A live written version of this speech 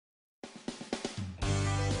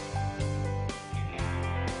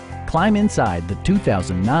climb inside the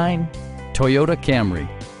 2009 Toyota Camry.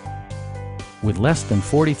 With less than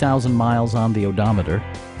 40,000 miles on the odometer,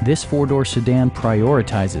 this four-door sedan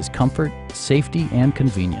prioritizes comfort, safety, and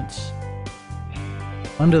convenience.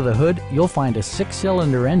 Under the hood, you'll find a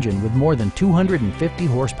 6-cylinder engine with more than 250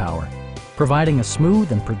 horsepower, providing a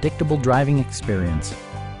smooth and predictable driving experience.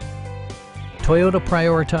 Toyota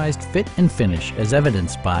prioritized fit and finish as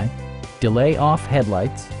evidenced by delay-off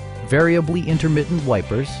headlights, variably intermittent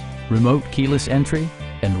wipers, remote keyless entry,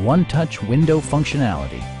 and one-touch window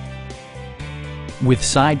functionality. With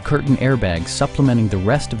side curtain airbags supplementing the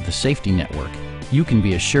rest of the safety network, you can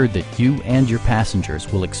be assured that you and your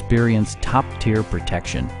passengers will experience top-tier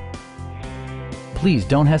protection. Please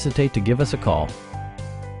don't hesitate to give us a call.